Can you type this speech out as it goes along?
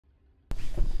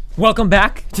Welcome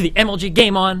back to the MLG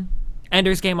Game On,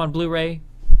 Ender's Game on Bluray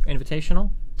Invitational.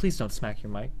 Please don't smack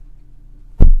your mic.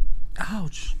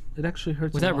 Ouch. It actually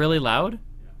hurts. Was that really loud?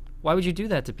 Why would you do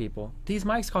that to people? These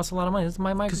mics cost a lot of money. This is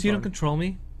my microphone. Because you don't control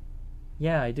me?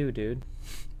 Yeah, I do, dude.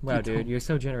 Wow, dude, you're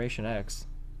so Generation X.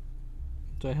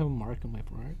 Do I have a mark on my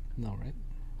forehead? No, right?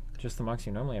 Just the marks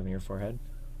you normally have in your forehead.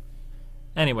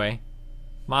 Anyway,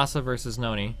 Masa versus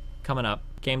Nony coming up.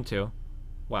 Game 2.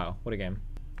 Wow, what a game.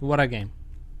 What a game.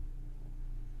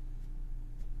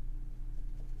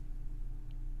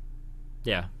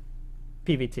 Yeah.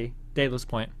 PVT. Daedalus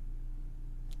point.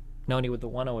 Nony with the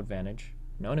 1-0 advantage.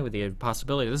 Nony with the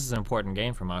possibility. This is an important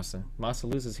game for Masa.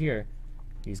 Masa loses here.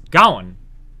 He's gone.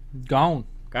 Gone.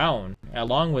 Gone.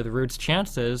 Along with Root's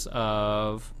chances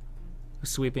of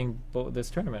sweeping this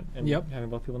tournament and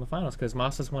having both people in the finals. Because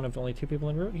Masa's one of only 2 people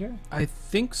in Root here. I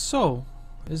think so.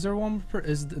 Is there one per...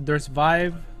 There's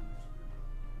Vive.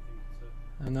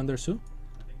 And then there's who?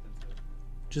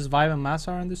 Just Vive and Masa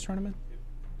are in this tournament?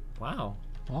 Wow.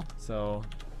 Well. So,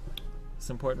 it's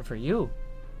important for you.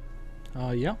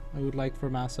 Yeah. I would like for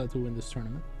Masa to win this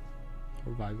tournament.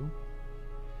 Or Vive.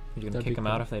 You're going to kick them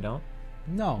out if they don't?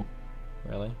 No.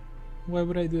 Really? Why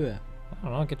would I do that? I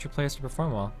don't know. Get your players to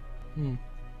perform well.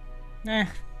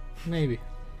 Maybe.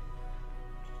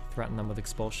 Threaten them with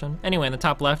expulsion. Anyway, in the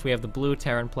top left, we have the blue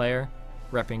Terran player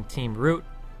repping Team Root,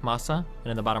 Masa. And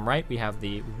in the bottom right, we have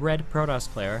the red Protoss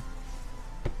player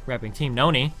repping Team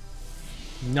Nony.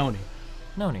 Nony.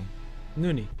 Nony.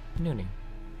 Nony. Nony.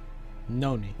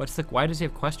 Nony. Why does he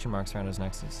have question marks around his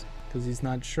nexus? Because he's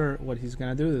not sure what he's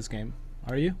going to do this game.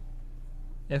 Are you?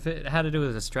 If it had to do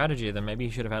with a strategy, then maybe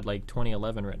he should have had like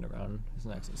 2011 written around his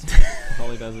nexus. All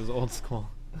he does is old school.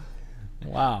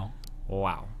 Wow.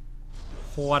 Wow.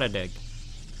 What a dig.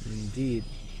 Indeed.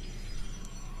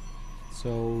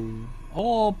 So,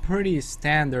 all pretty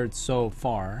standard so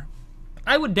far.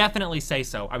 I would definitely say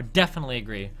so. I would definitely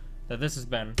agree that this has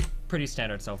been pretty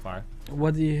standard so far.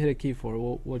 What did you hit a key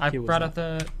for? What key was brought that? up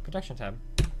the protection tab.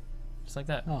 Just like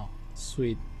that. Oh,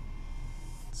 sweet.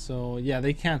 So, yeah,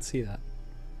 they can't see that.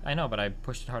 I know, but I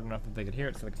pushed it hard enough that they could hear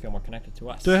it so they could feel more connected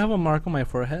to us. Do I have a mark on my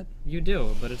forehead? You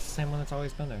do, but it's the same one that's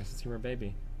always been there since you were a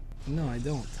baby. No, I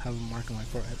don't have a mark on my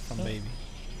forehead from baby.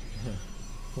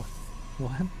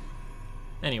 What?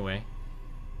 Anyway.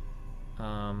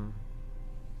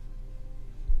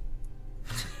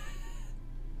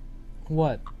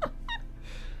 What?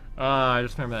 I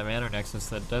just remember that Manor Nexus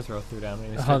that Desro threw down.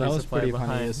 Oh, that was pretty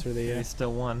funny yesterday, yeah. He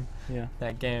still won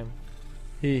that game.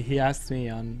 He asked me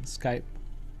on Skype.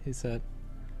 He said,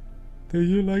 "Do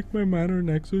you like my Manor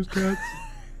Nexus, cats?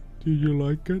 Do you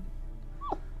like it?"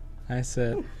 I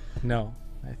said, "No.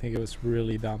 I think it was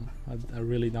really dumb. A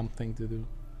really dumb thing to do."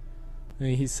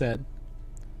 And he said,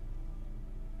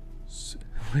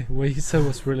 what he said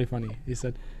was really funny. He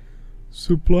said,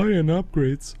 "Supply and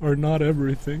upgrades are not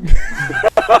everything."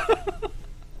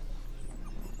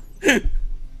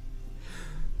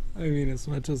 I mean, as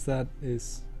much as that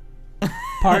is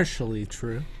partially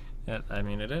true. Yeah, I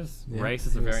mean, it is. Yeah, Race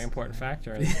is a very important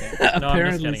factor in this game. No,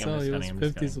 apparently I'm just kidding. He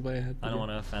was 50 supply ahead. I don't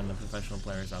want to offend the professional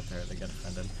players out there that get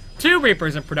offended. 2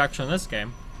 Reapers in production in this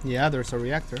game. Yeah, there's a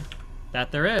reactor.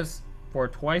 That there is. For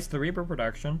twice the Reaper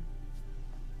production.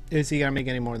 Is he gonna make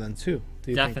any more than 2?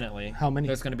 Do you Definitely. Think? How many?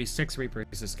 There's going to be 6 Reapers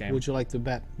this game. Would you like to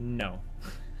bet? No.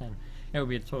 It would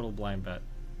be a total blind bet.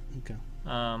 Okay.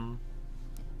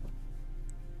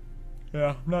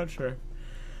 Yeah, I'm not sure.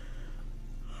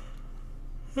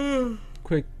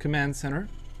 Quick command center.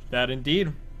 That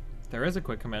indeed. There is a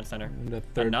quick command center. And the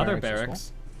third another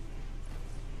barracks.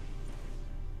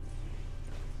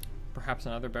 Perhaps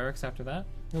another barracks after that.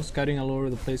 Well, scouting all over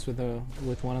the place with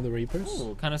one of the Reapers.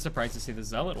 Ooh, kind of surprised to see the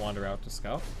Zealot wander out to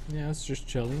scout. Yeah, it's just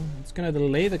chilling. It's gonna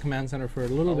delay the command center for a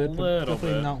little bit, but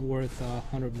definitely not worth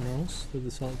 100 minerals that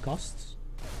the Zealot costs.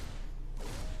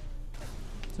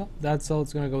 So that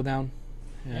Zealot's gonna go down.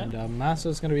 And Masa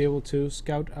is going to be able to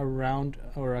scout around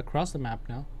or across the map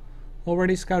now.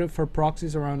 Already scouted for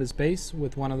proxies around his base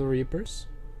with one of the Reapers.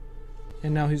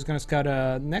 And now he's going to scout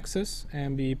a Nexus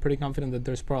and be pretty confident that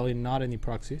there's probably not any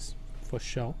proxies for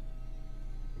show.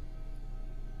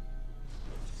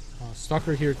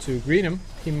 Stalker here to greet him.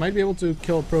 He might be able to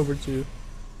kill a probe or 2.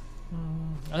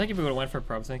 I think if he would have went for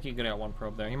probes, I think he could have got 1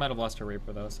 probe there. He might have lost a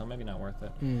Reaper though, so maybe not worth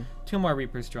it. 2 more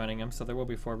Reapers joining him, so there will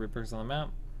be 4 Reapers on the map.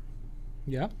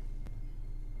 Yeah.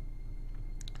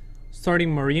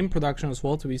 Starting Marine production as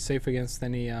well to be safe against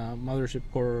any Mothership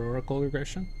Core or Oracle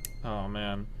aggression. Oh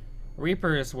man.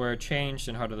 Reapers were changed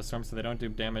in Heart of the Storm so they don't do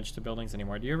damage to buildings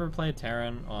anymore. Do you ever play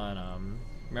Terran on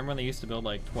Remember when they used to build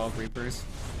like 12 Reapers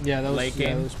Yeah, that late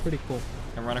game? that was pretty cool.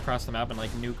 And run across the map and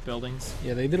like nuke buildings?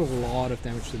 Yeah, they did a lot of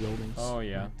damage to buildings. Oh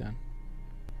yeah. Back then.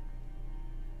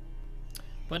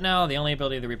 But now the only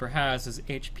ability the Reaper has is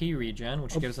HP regen,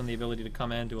 which gives them the ability to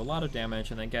come in, do a lot of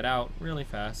damage, and then get out really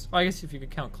fast. Oh, I guess if you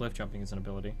could count cliff jumping as an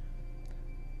ability.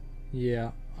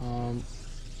 Yeah.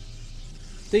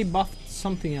 They buffed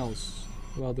something else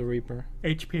about the Reaper.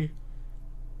 HP.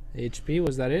 HP,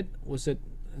 was that it? Was it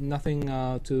nothing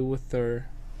to do with their...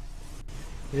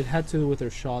 It had to do with their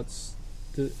shots.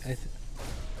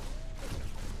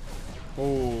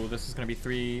 Oh, this is going to be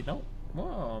 3... No.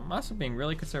 Whoa, Masa being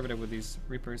really conservative with these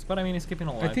Reapers. But I mean, he's keeping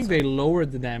alive. I think they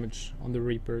lowered the damage on the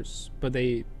Reapers, but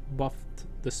they buffed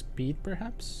the speed,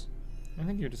 perhaps? I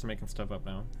think you're just making stuff up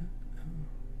now.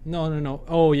 No.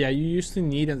 Oh yeah, you used to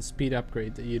need a speed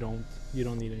upgrade that you don't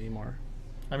need anymore.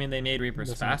 I mean, they made Reapers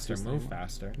Doesn't faster, exist move anymore.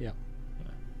 faster. Yeah.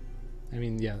 Yeah. I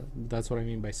mean, yeah, that's what I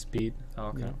mean by speed. Oh,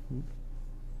 okay. Yeah.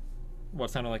 Well,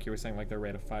 it sounded like you were saying like their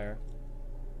rate of fire.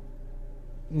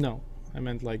 No, I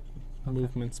meant like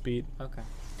movement speed. Okay.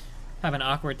 Have an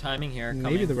awkward timing here.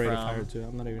 Maybe the rate from of fire too.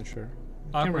 I'm not even sure.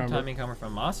 Awkward timing coming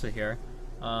from Masa here.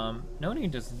 Nony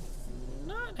does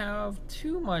not have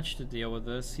too much to deal with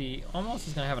this. He almost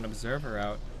is going to have an observer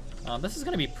out. This is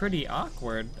going to be pretty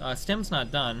awkward. Stim's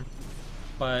not done,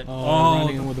 but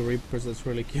running in with the Reapers, that's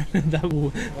really cute.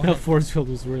 that force field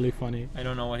was really funny. I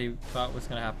don't know what he thought was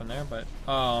going to happen there, but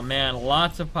oh man,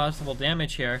 lots of possible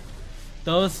damage here.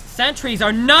 Those sentries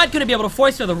are not going to be able to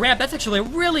force through the ramp. That's actually a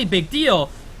really big deal.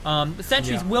 The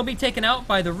sentries will be taken out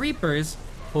by the Reapers.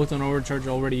 Photon Overcharge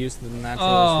already used the natural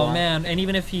as Oh well. man, and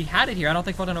even if he had it here, I don't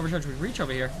think Photon Overcharge would reach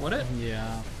over here, would it?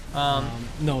 Yeah.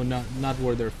 No, not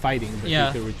where they're fighting, but yeah.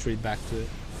 you could retreat back to it.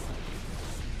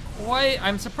 Boy,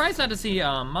 I'm surprised not to see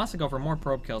Masa go for more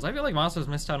probe kills. I feel like Masa's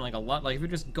missed out on like a lot. Like if you're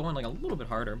just going like a little bit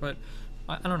harder, but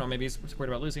I don't know. Maybe he's worried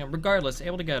about losing him. Regardless,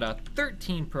 able to get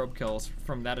 13 probe kills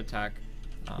from that attack.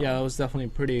 Yeah, that was definitely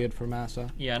pretty good for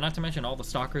Masa. Yeah, not to mention all the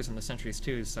stalkers and the sentries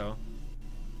too. So.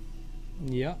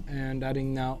 Yeah, and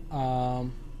adding now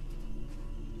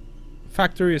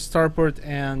factory, a starport,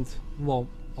 and well,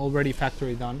 already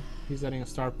factory done. He's adding a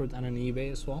starport and an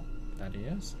eBay as well. That he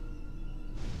is.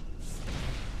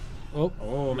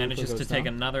 Oh, manages to take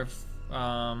down. another. Is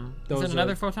it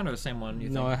another photon or the same one?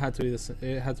 No, it had to be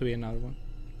it had to be another one.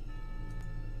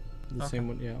 The same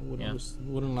one, yeah.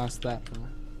 Wouldn't last that long.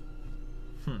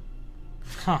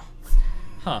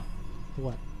 Huh.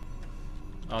 What?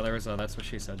 Oh, there was a "that's what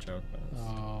she said" joke.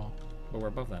 But we're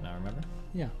above that now, remember?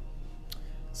 Yeah.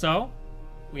 So,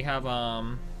 we have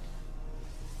Masa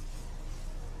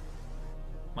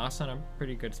in a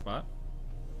pretty good spot.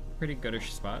 Pretty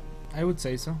goodish spot. I would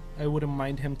say so. I wouldn't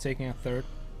mind him taking a third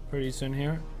pretty soon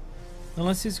here.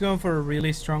 Unless he's going for a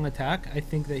really strong attack, I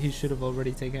think that he should have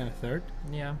already taken a third.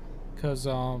 Yeah. Because,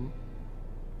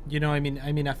 you know, I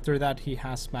mean, after that he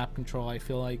has map control, I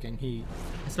feel like, and he...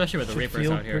 Especially with the Reapers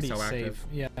out here so active.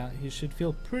 Yeah, he should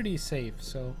feel pretty safe,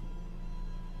 so...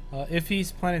 if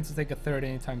he's planning to take a third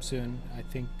anytime soon, I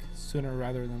think sooner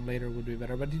rather than later would be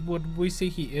better. But what we see,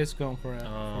 he is going for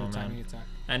a timing attack.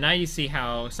 And now you see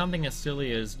how something as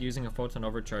silly as using a Photon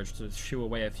Overcharge to shoo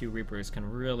away a few Reapers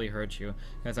can really hurt you.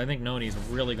 Because I think Nony's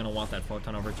really going to want that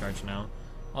Photon Overcharge now.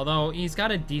 Although he's got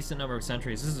a decent number of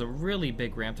sentries. This is a really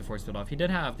big ramp to force field off. Did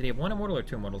he have one Immortal or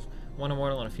two Immortals? One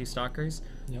Immortal and a few Stalkers.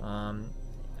 Yep.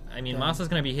 I mean, Masa's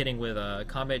going to be hitting with a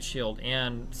Combat Shield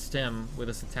and Stim with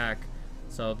this attack.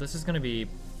 So this is going to be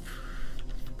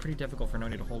pretty difficult for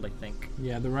Nony to hold, I think.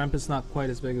 Yeah, the ramp is not quite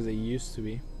as big as it used to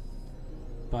be.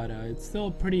 But it's still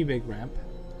a pretty big ramp.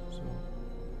 So.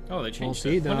 Oh, they changed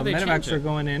we'll see. it. The medevacs are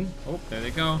going in. Oh, there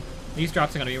they go. These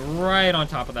drops are going to be right on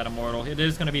top of that Immortal. It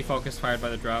is going to be focus fired by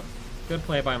the drop. Good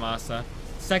play by Masa.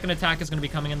 Second attack is going to be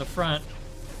coming in the front.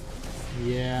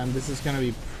 Yeah, and this is going to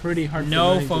be pretty hard.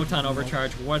 No Photon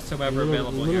Overcharge whatsoever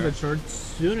available here. A little bit short.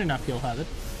 Soon enough he'll have it.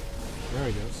 There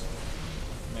he goes.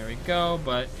 There we go,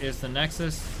 but is the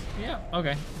Nexus... Yeah,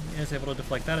 okay. He is able to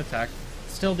deflect that attack.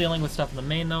 Still dealing with stuff in the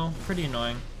main, though. Pretty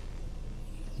annoying.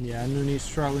 Yeah, Nony's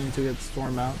struggling to get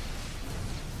Storm out.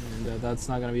 And that's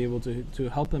not going to be able to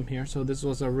help him here. So this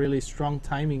was a really strong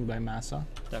timing by Masa.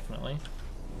 Definitely.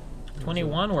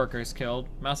 21 workers killed.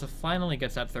 Masa finally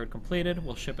gets that third completed.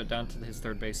 We'll ship it down to his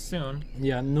third base soon.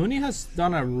 Yeah, Nony has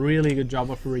done a really good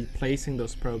job of replacing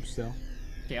those probes, though.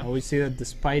 Yeah. We see that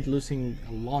despite losing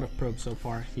a lot of probes so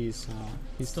far, he's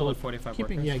still at 45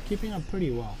 workers. Yeah, keeping up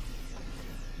pretty well.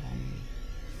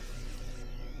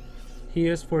 He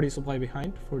is 40 supply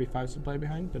behind, 45 supply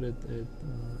behind, but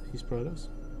he's Protoss.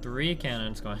 3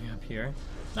 cannons going up here.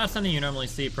 Not something you normally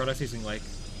see. Protoss using like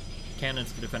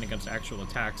cannons to defend against actual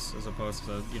attacks as opposed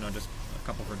to, you know, just a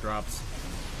couple for drops.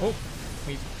 Oh,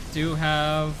 we do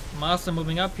have Masa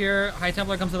moving up here. High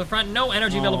Templar comes to the front. No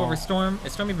energy available for Storm.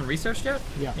 Is Storm even researched yet?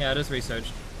 Yeah. Yeah, it is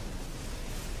researched.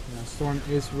 Yeah, Storm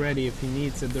is ready if he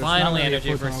needs it. There's Finally not really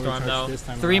energy a for photon Storm, overcharge though. this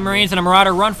time 3 around. Marines and a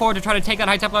Marauder run forward to try to take that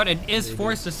High Templar out. It is They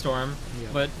forced to Storm, Yeah.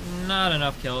 but not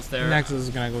enough kills there. The Nexus is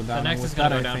going to go down. The Nexus With is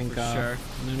going to that, go I down think, for sure.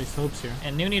 Nony's hopes here.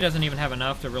 And Nony doesn't even have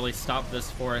enough to really stop this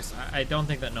force. I don't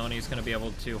think that Nony is going to be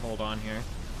able to hold on here.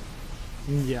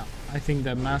 Yeah, I think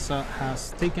that Masa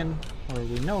has taken, or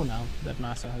we know now that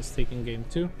Masa has taken game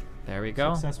 2. There we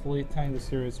go. Successfully tying the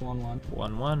series 1-1.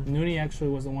 1-1. Nony actually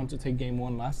was the one to take game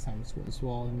 1 last time as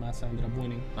well, and Masa ended up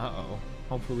winning. Uh-oh.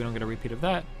 Hopefully we don't get a repeat of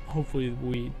that. Hopefully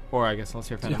we... Or I guess let's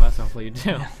hear Phantom Masa. Hopefully you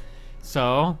do. Yeah.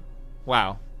 So,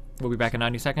 wow. We'll be back in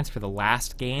 90 seconds for the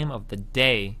last game of the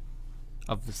day,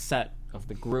 of the set, of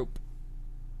the group.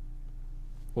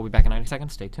 We'll be back in 90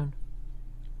 seconds. Stay tuned.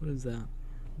 What is that?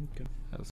 Okay.